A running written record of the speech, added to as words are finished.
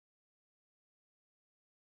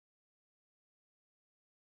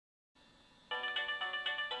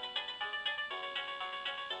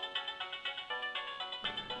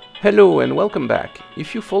Hello and welcome back.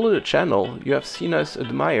 If you follow the channel, you have seen us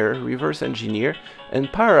admire, reverse engineer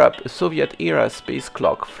and power up a Soviet-era space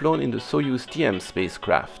clock flown in the Soyuz TM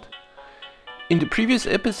spacecraft. In the previous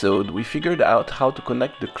episode, we figured out how to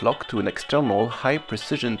connect the clock to an external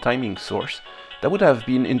high-precision timing source that would have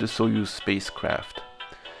been in the Soyuz spacecraft.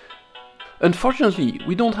 Unfortunately,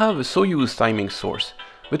 we don't have a Soyuz timing source,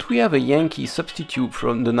 but we have a Yankee substitute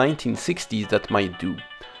from the 1960s that might do.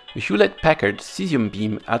 A Hewlett-Packard cesium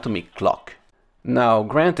beam atomic clock. Now,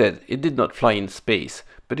 granted, it did not fly in space,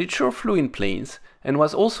 but it sure flew in planes, and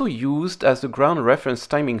was also used as the ground reference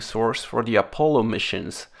timing source for the Apollo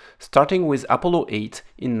missions, starting with Apollo-8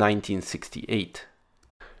 in 1968.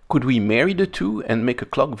 Could we marry the two and make a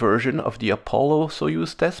clock version of the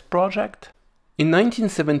Apollo-Soyuz Test Project? In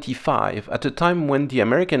 1975, at a time when the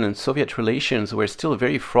American and Soviet relations were still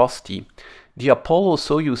very frosty, the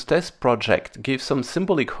Apollo-Soyuz Test Project gave some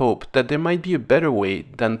symbolic hope that there might be a better way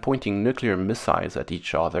than pointing nuclear missiles at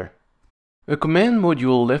each other. A command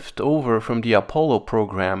module left over from the Apollo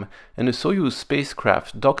program and a Soyuz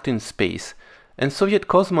spacecraft docked in space, and Soviet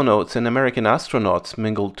cosmonauts and American astronauts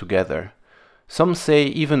mingled together. Some say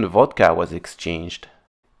even vodka was exchanged.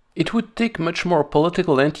 It would take much more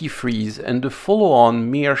political antifreeze and the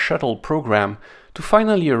follow-on Mir shuttle program to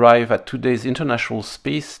finally arrive at today's International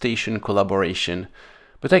Space Station collaboration,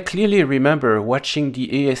 but I clearly remember watching the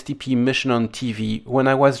ASTP mission on TV when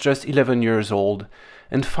I was just 11 years old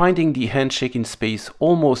and finding the handshake in space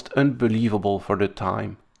almost unbelievable for the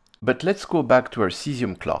time. But let's go back to our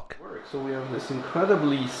cesium clock. So we have this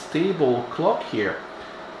incredibly stable clock here.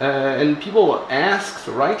 And people asked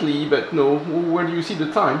rightly, but no, where do you see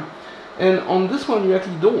the time? And on this one you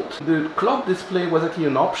actually don't. The clock display was actually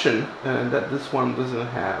an option that this one doesn't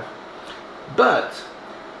have. But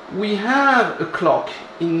we have a clock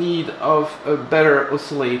in need of a better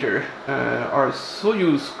oscillator, our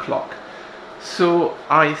Soyuz clock. So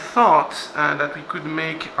I thought that we could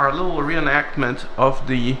make our little reenactment of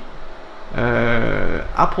the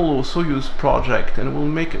Apollo-Soyuz project, and we'll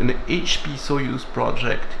make an HP-Soyuz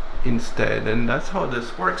project instead, and that's how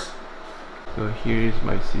this works. So here is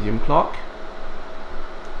my cesium clock.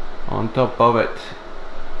 On top of it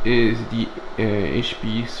is the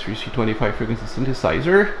HP 3325 frequency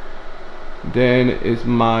synthesizer. Then is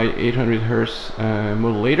my 800 Hz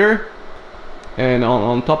modulator, and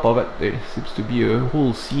on top of it there seems to be a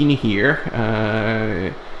whole scene here.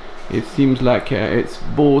 It seems like it's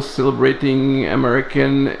both celebrating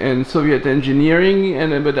American and Soviet engineering,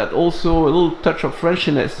 and but that also a little touch of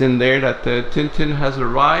Frenchiness in there, that Tintin has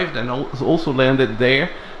arrived and also landed there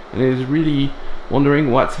and is really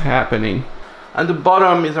wondering what's happening. At the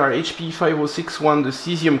bottom is our HP 5061, the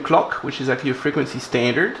cesium clock, which is actually a frequency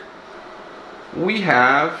standard. We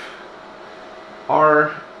have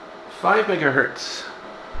our 5 MHz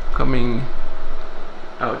coming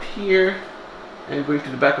out here and going to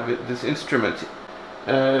the back of this instrument.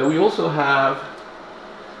 We also have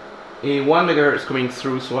a 1 MHz coming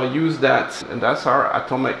through, so I use that, and that's our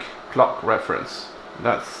atomic clock reference.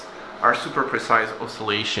 That's our super precise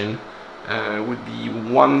oscillation. Would be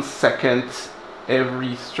 1 second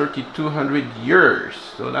every 3200 years,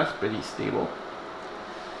 so that's pretty stable.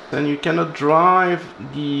 And you cannot drive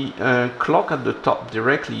the clock at the top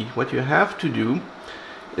directly. What you have to do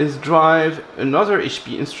is drive another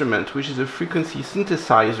HP instrument, which is a frequency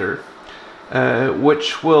synthesizer,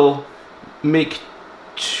 which will make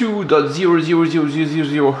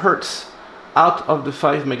 2.00000 Hertz out of the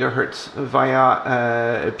 5 MHz via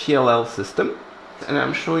a PLL system. And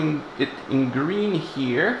I'm showing it in green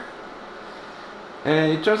here.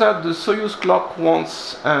 And it turns out the Soyuz clock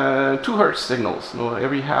wants 2 Hz signals,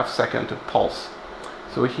 every half second a pulse.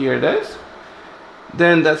 So here it is.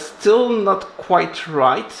 Then that's still not quite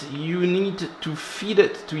right. You need to feed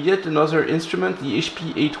it to yet another instrument, the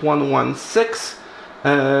HP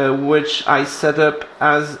 8116, which I set up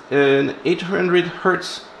as an 800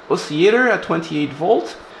 Hz oscillator at 28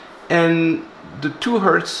 volt, and the 2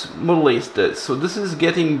 Hz modulates this. So this is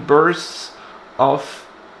getting bursts of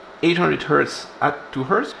 800 Hz at 2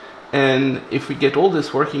 Hz. And if we get all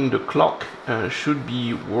this working, the clock should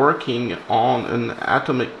be working on an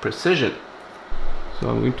atomic precision. So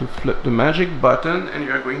I'm going to flip the magic button, and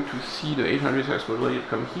you're going to see the 800 Hz modulator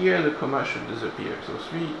come here, and the comma should disappear. So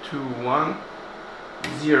 3, 2, 1,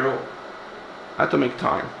 0, atomic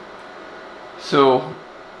time. So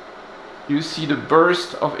you see the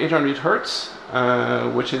burst of 800 Hz,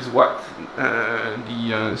 which is what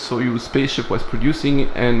the Soyuz spaceship was producing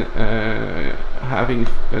and having,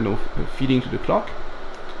 feeding to the clock.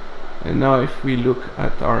 And now if we look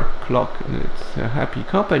at our clock and its happy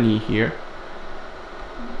company here,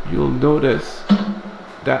 you'll notice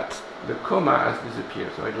that the comma has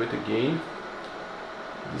disappeared. So I do it again.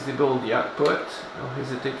 Disable the output. I'll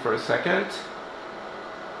hesitate for a second.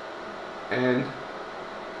 And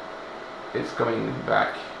it's coming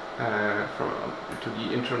back to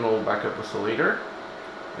the internal backup oscillator.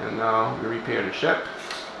 And now we repair the chip,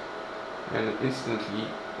 and instantly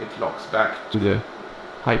it locks back to the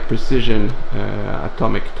high precision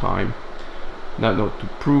atomic time. Now, to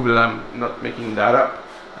prove that I'm not making that up,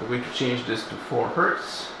 I'm going to change this to 4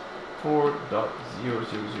 Hertz,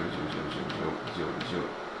 4.0000000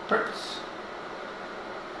 Hertz.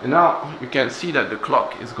 And now you can see that the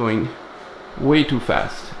clock is going way too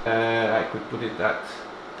fast. I could put it at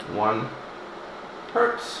 1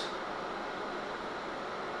 Hertz.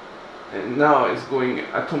 And now it's going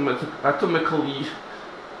atomically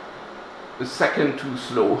a second too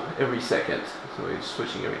slow every second. So it's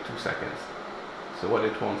switching every 2 seconds. So what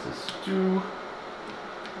it wants is 2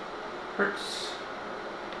 Hertz.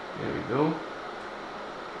 There we go.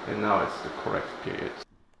 And now it's the correct period.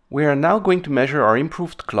 We are now going to measure our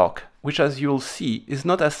improved clock, which, as you'll see, is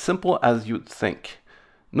not as simple as you'd think.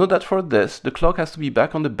 Note that for this, the clock has to be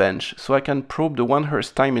back on the bench, so I can probe the 1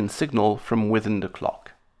 Hz time-in signal from within the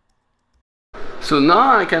clock. So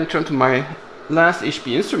now I can turn to my last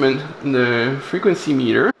HP instrument, the frequency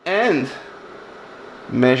meter, and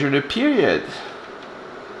measure the period.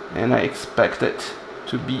 And I expect it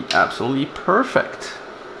to be absolutely perfect.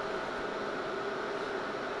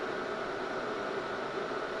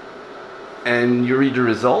 And you read the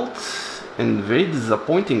results, and very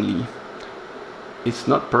disappointingly, it's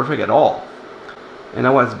not perfect at all. And I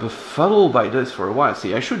was befuddled by this for a while.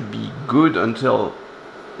 See, I should be good until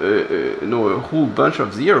a whole bunch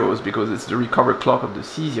of zeros, because it's the recovered clock of the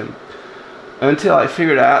cesium. Until I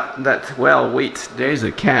figured out that, well, wait, there's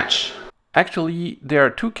a catch. Actually, there are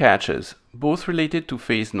 2 catches, both related to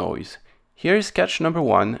phase noise. Here is catch number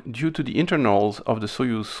 1, due to the internals of the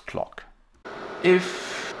Soyuz clock.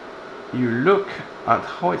 If you look at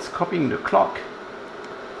how it's copying the clock,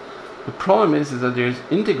 the problem is that there's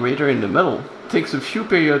integrator in the middle. It takes a few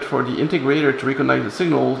periods for the integrator to recognize the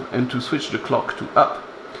signal and to switch the clock to up.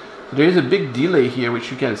 So there is a big delay here, which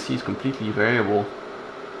you can see is completely variable.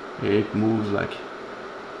 It moves like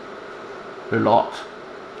a lot.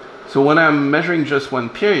 So when I'm measuring just one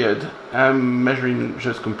period, I'm measuring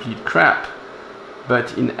just complete crap.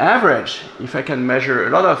 But in average, if I can measure a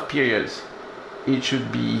lot of periods, it should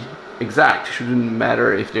be exact. It shouldn't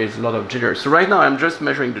matter if there's a lot of jitter. So right now I'm just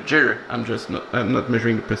measuring the jitter. I'm not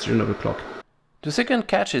measuring the precision of the clock. The second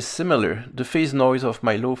catch is similar, the phase noise of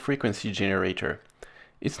my low frequency generator.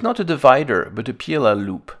 It's not a divider, but a PLL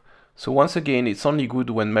loop. So once again, it's only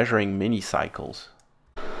good when measuring many cycles.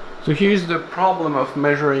 So here's the problem of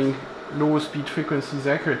measuring low speed frequencies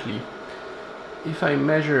accurately. If I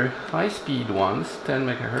measure high speed ones, 10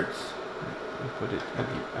 megahertz, I put it at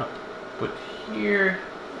the output here.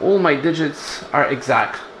 All my digits are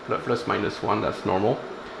exact, plus minus 1, that's normal.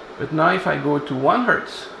 But now if I go to 1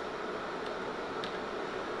 Hertz,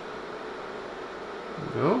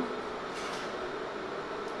 go,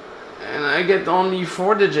 and I get only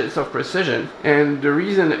 4 digits of precision. And the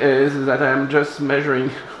reason is that I'm just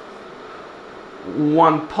measuring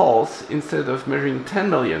 1 pulse instead of measuring 10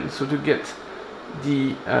 million. So to get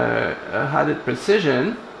the added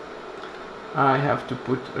precision, I have to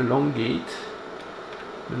put a long gate.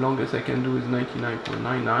 The longest I can do is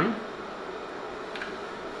 99.99.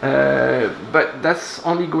 But that's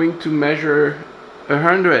only going to measure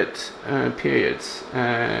 100 periods.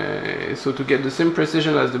 So to get the same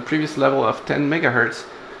precision as the previous level of 10 megahertz,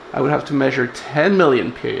 I would have to measure 10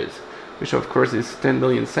 million periods, which of course is 10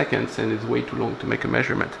 million seconds, and is way too long to make a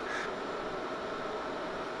measurement.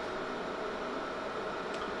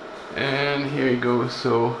 And here you go.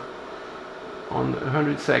 So on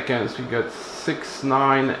 100 seconds we got 6,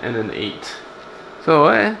 9 and an 8. So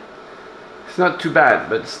it's not too bad,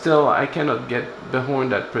 but still I cannot get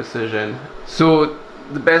behind that precision. So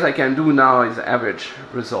the best I can do now is average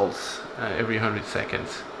results every 100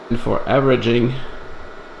 seconds. And for averaging,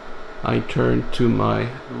 I turn to my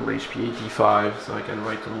little HP85, so I can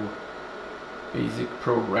write a little basic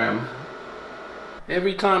program.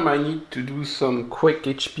 Every time I need to do some quick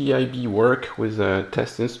HPIB work with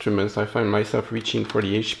test instruments, I find myself reaching for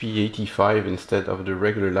the HP85 instead of the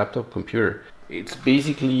regular laptop computer. It's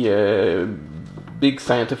basically a big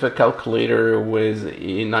scientific calculator with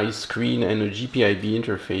a nice screen and a GPIB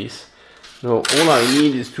interface. Now all I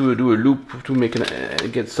need is to do a loop to make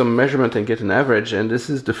get some measurement and get an average, and this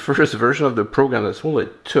is the first version of the program. That's all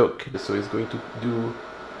it took. So it's going to do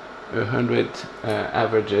 100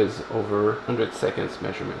 averages over 100 seconds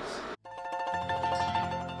measurements.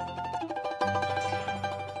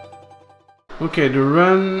 Okay, the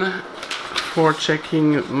run for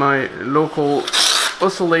checking my local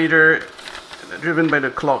oscillator driven by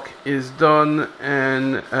the clock is done,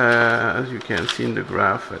 and as you can see in the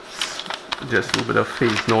graph, it's just a little bit of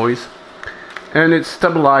phase noise, and it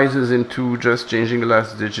stabilizes into just changing the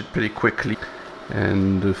last digit pretty quickly,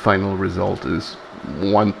 and the final result is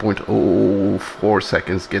 1.04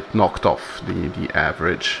 seconds get knocked off the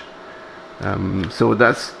average. So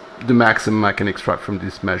that's the maximum I can extract from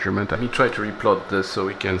this measurement. Let me try to replot this so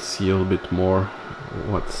we can see a little bit more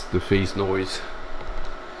what's the phase noise.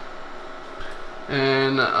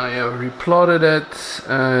 And I have replotted it.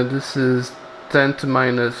 This is 10 to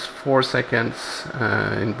minus 4 seconds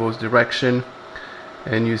in both directions,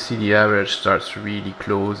 and you see the average starts really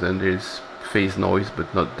close and there's phase noise,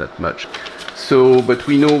 but not that much. So, but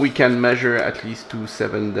we know we can measure at least to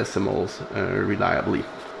 7 decimals reliably.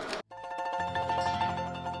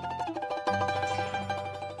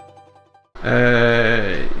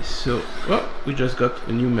 We just got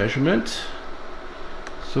a new measurement.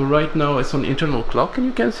 So right now it's on internal clock, and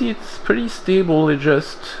you can see it's pretty stable. It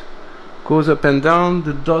just goes up and down.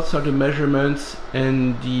 The dots are the measurements,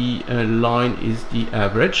 and the line is the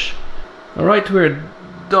average. Alright, we're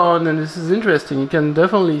done, and this is interesting. You can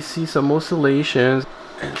definitely see some oscillations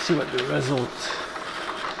and see what the result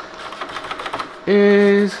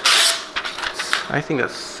is. I think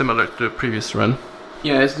that's similar to the previous run.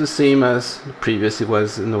 Yeah, it's the same as the previous. It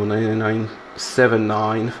was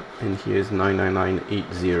 9979, and here's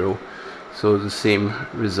 99980. So the same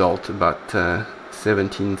result, about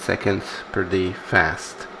 17 seconds per day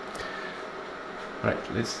fast. Right,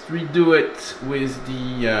 let's redo it with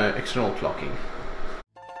the external clocking.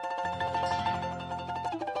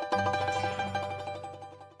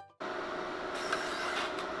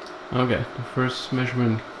 Okay, the first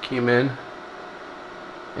measurement came in,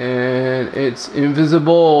 and it's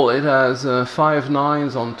invisible. It has 5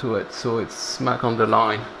 nines onto it, so it's smack on the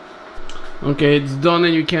line. Okay, it's done,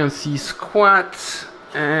 and you can see squat,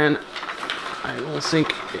 and I don't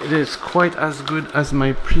think it is quite as good as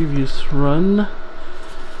my previous run.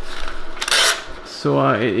 So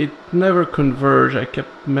it never converged. I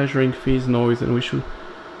kept measuring phase noise, and we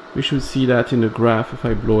should see that in the graph if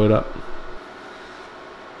I blow it up.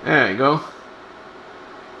 There you go.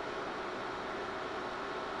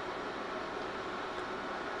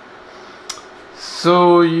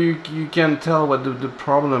 So you can tell what the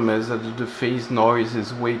problem is, that the phase noise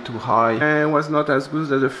is way too high. And it was not as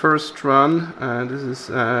good as the first run. This is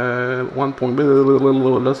 1 point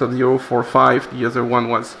loss of 0.45. The other one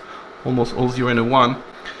was almost all 0 and a 1.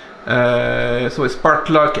 So it's part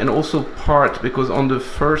luck and also part because on the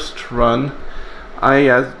first run I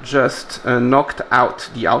had just knocked out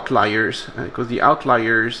the outliers, because the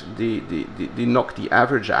outliers they knock the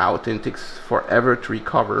average out and it takes forever to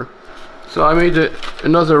recover. So I made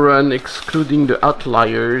another run excluding the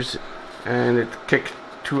outliers, and it kicked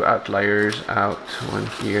 2 outliers out, one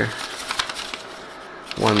here,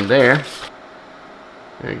 one there.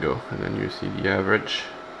 There you go, and then you see the average.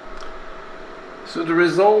 So the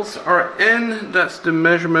results are in. That's the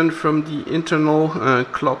measurement from the internal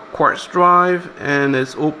clock quartz drive, and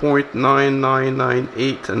it's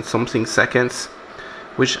 0.9998 and something seconds,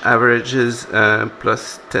 which averages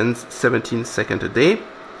plus 17 seconds a day.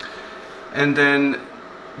 And then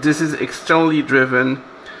this is externally driven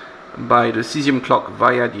by the cesium clock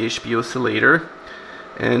via the HP oscillator,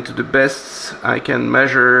 and to the best I can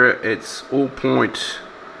measure it's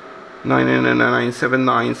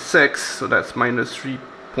 0.999796, so that's minus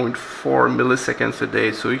 3.4 milliseconds a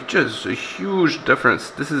day. So it's just a huge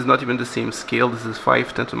difference. This is not even the same scale. This is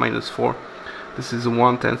 5 10 to minus 4. This is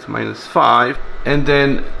 1 10 to minus 5. And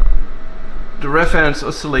then the reference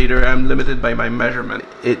oscillator, I'm limited by my measurement.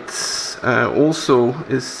 It's also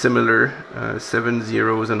is similar, 7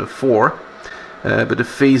 zeros and a 4, but the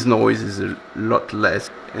phase noise is a lot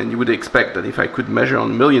less. And you would expect that if I could measure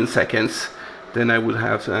on milliseconds, then I would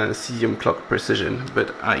have cesium clock precision,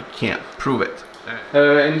 but I can't prove it.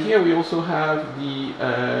 And here we also have the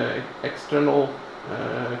external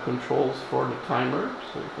controls for the timer.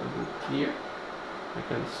 So if I go here, I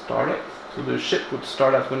can start it. So the ship would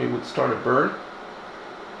start out when it would start a burn,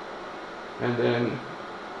 and then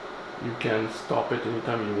you can stop it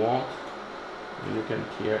anytime you want, and you can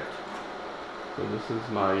clear it. So this is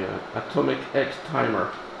my atomic egg timer.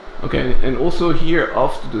 Okay, and also here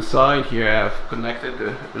off to the side here I have connected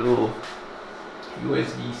a little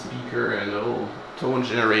USB speaker and a little tone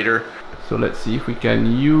generator. So let's see if we can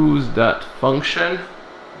use that function.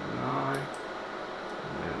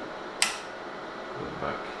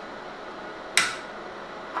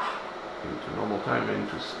 Into normal time in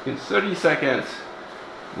 30 seconds,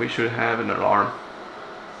 we should have an alarm.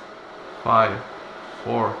 5,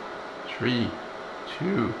 4, 3,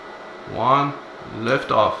 2, 1,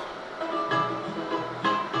 lift off.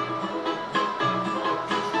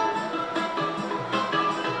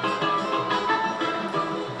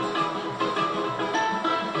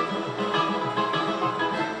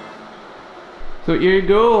 So here you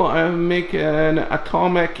go, I make an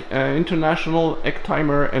atomic international egg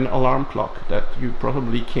timer and alarm clock that you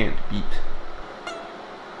probably can't beat.